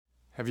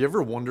Have you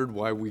ever wondered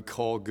why we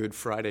call Good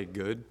Friday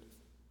good?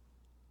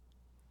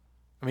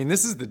 I mean,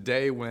 this is the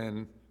day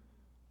when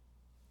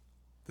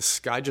the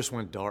sky just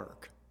went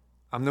dark.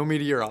 I'm no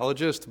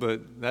meteorologist,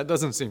 but that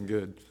doesn't seem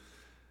good.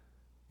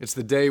 It's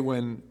the day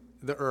when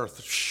the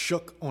earth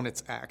shook on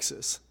its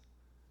axis.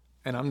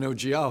 And I'm no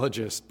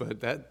geologist,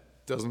 but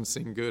that doesn't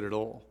seem good at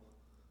all.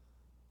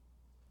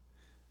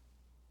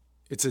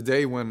 It's a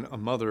day when a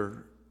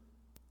mother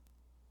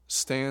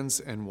stands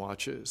and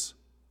watches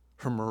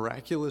her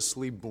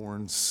miraculously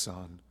born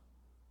son,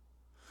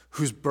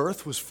 whose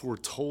birth was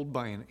foretold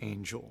by an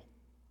angel,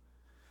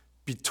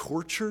 be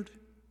tortured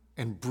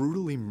and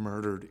brutally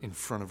murdered in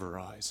front of her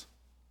eyes.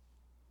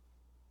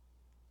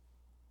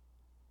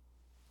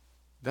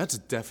 That's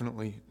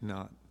definitely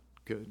not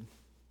good.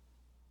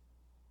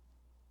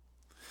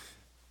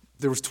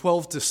 There was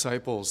 12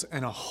 disciples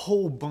and a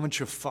whole bunch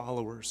of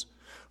followers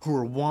who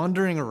were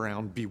wandering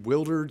around,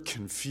 bewildered,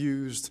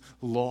 confused,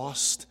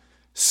 lost,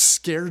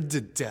 scared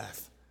to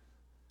death,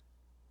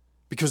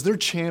 because their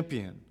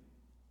champion,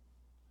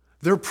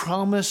 their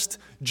promised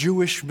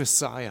Jewish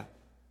Messiah,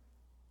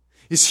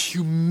 is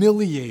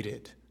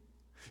humiliated,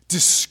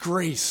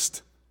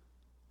 disgraced,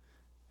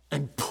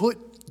 and put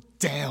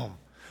down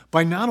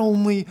by not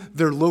only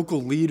their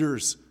local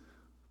leaders,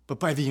 but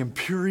by the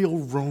imperial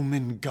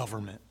Roman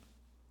government.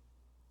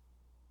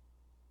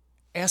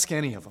 Ask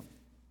any of them.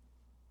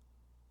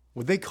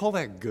 Would they call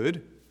that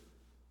good?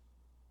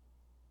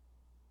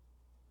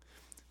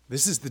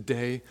 This is the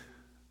day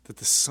that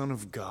the Son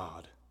of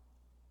God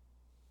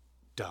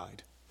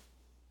died.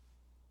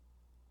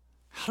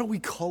 How do we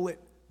call it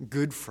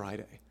Good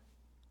Friday?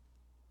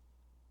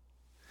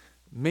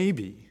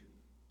 Maybe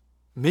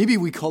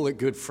we call it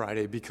Good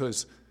Friday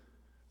because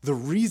the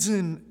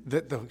reason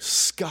that the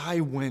sky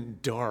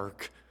went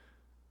dark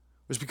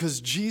was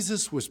because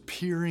Jesus was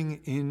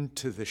peering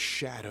into the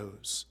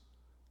shadows,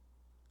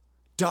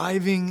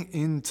 diving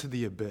into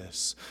the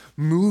abyss,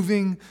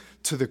 moving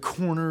to the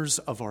corners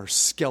of our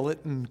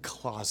skeleton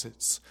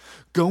closets,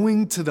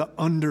 going to the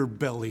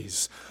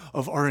underbellies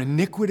of our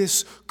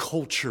iniquitous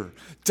culture,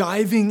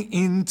 diving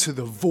into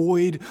the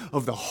void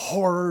of the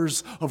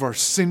horrors of our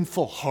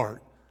sinful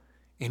heart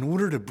in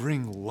order to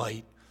bring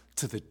light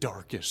to the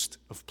darkest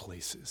of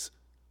places.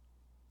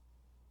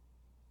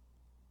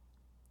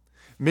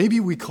 Maybe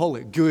we call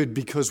it good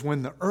because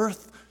when the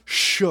earth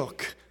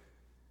shook,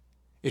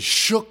 it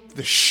shook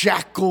the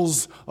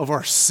shackles of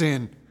our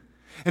sin,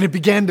 and it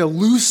began to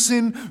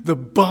loosen the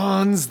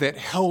bonds that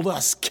held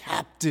us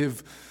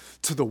captive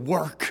to the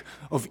work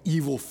of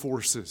evil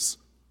forces.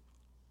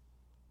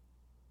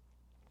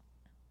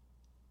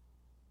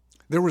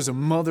 There was a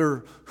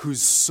mother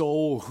whose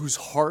soul, whose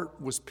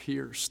heart was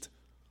pierced.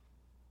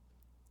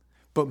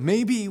 But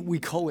maybe we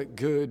call it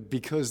good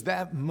because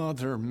that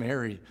mother,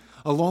 Mary,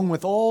 along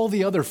with all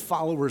the other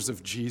followers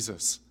of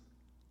Jesus,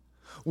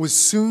 was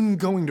soon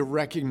going to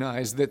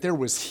recognize that there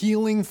was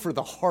healing for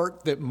the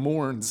heart that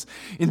mourns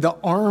in the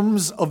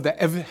arms of the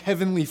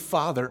Heavenly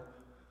Father,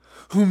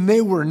 whom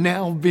they were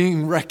now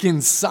being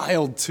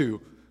reconciled to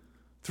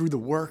through the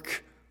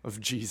work of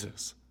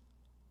Jesus.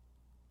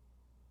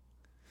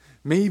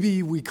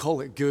 Maybe we call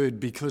it good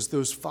because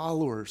those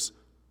followers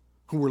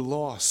who were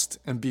lost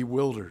and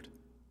bewildered,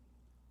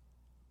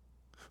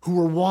 who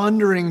were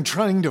wandering,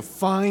 trying to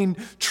find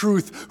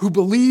truth, who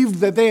believed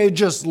that they had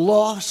just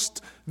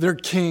lost their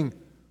king,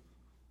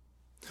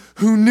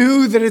 who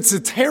knew that it's a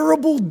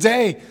terrible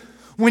day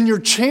when your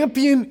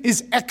champion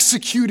is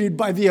executed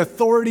by the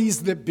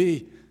authorities that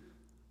be,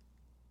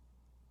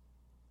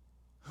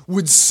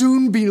 would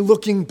soon be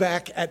looking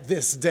back at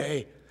this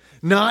day,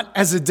 not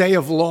as a day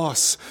of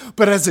loss,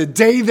 but as a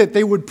day that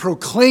they would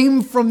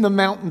proclaim from the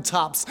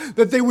mountaintops,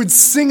 that they would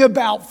sing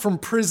about from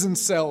prison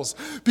cells.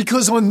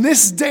 Because on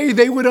this day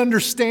they would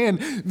understand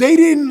they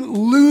didn't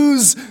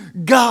lose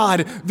God,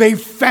 they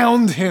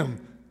found him.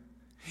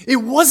 It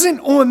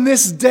wasn't on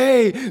this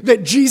day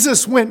that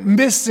Jesus went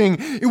missing.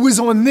 It was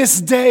on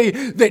this day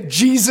that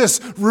Jesus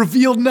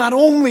revealed not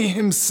only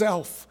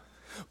himself,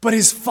 but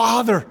his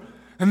Father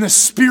and the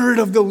Spirit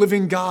of the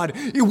living God.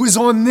 It was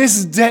on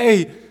this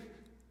day,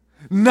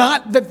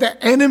 not that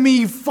the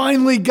enemy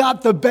finally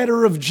got the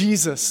better of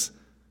Jesus.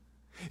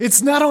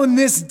 It's not on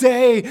this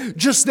day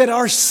just that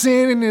our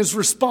sin is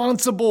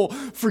responsible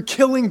for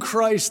killing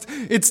Christ.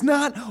 It's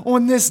not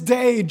on this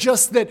day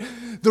just that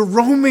the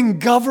Roman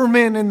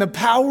government and the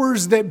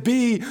powers that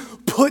be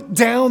put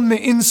down the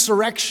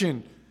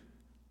insurrection.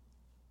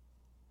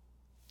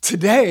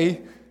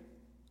 Today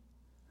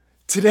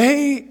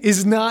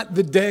is not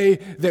the day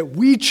that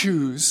we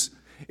choose.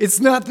 It's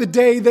not the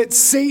day that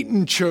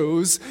Satan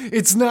chose.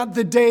 It's not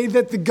the day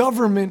that the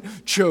government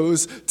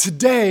chose.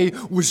 Today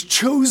was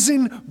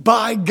chosen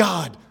by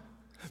God.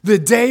 The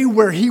day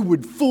where he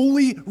would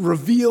fully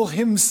reveal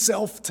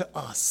himself to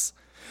us.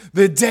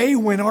 The day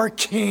when our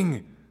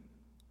King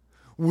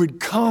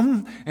would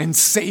come and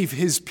save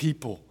his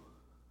people.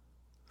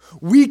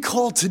 We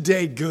call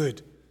today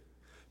good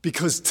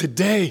because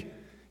today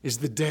is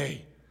the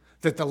day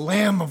that the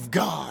Lamb of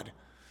God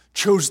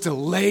chose to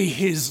lay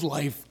his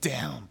life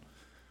down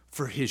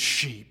for his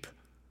sheep.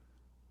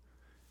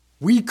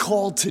 We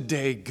call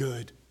today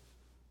good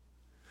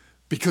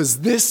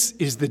because this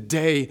is the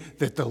day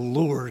that the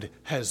Lord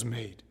has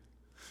made.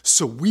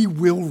 So we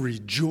will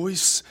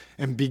rejoice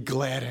and be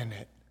glad in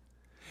it.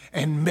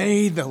 And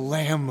may the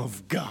Lamb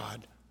of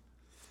God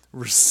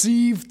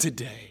receive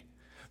today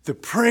the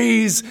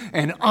praise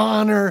and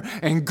honor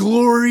and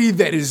glory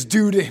that is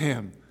due to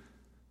him.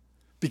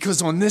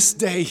 Because on this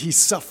day he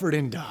suffered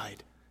and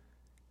died.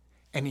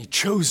 And he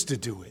chose to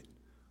do it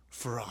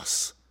for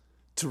us,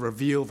 to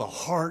reveal the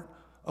heart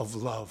of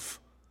love,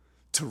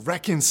 to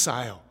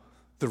reconcile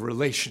the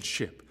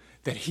relationship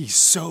that he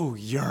so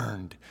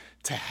yearned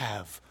to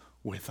have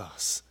with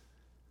us.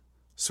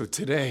 So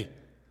today,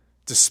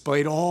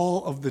 despite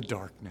all of the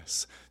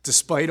darkness,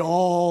 despite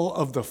all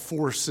of the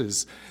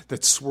forces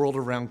that swirled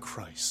around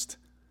Christ,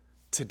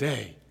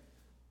 today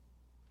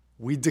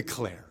we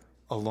declare,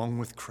 along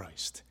with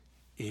Christ,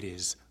 it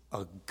is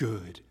a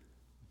good,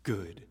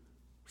 good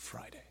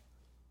Friday.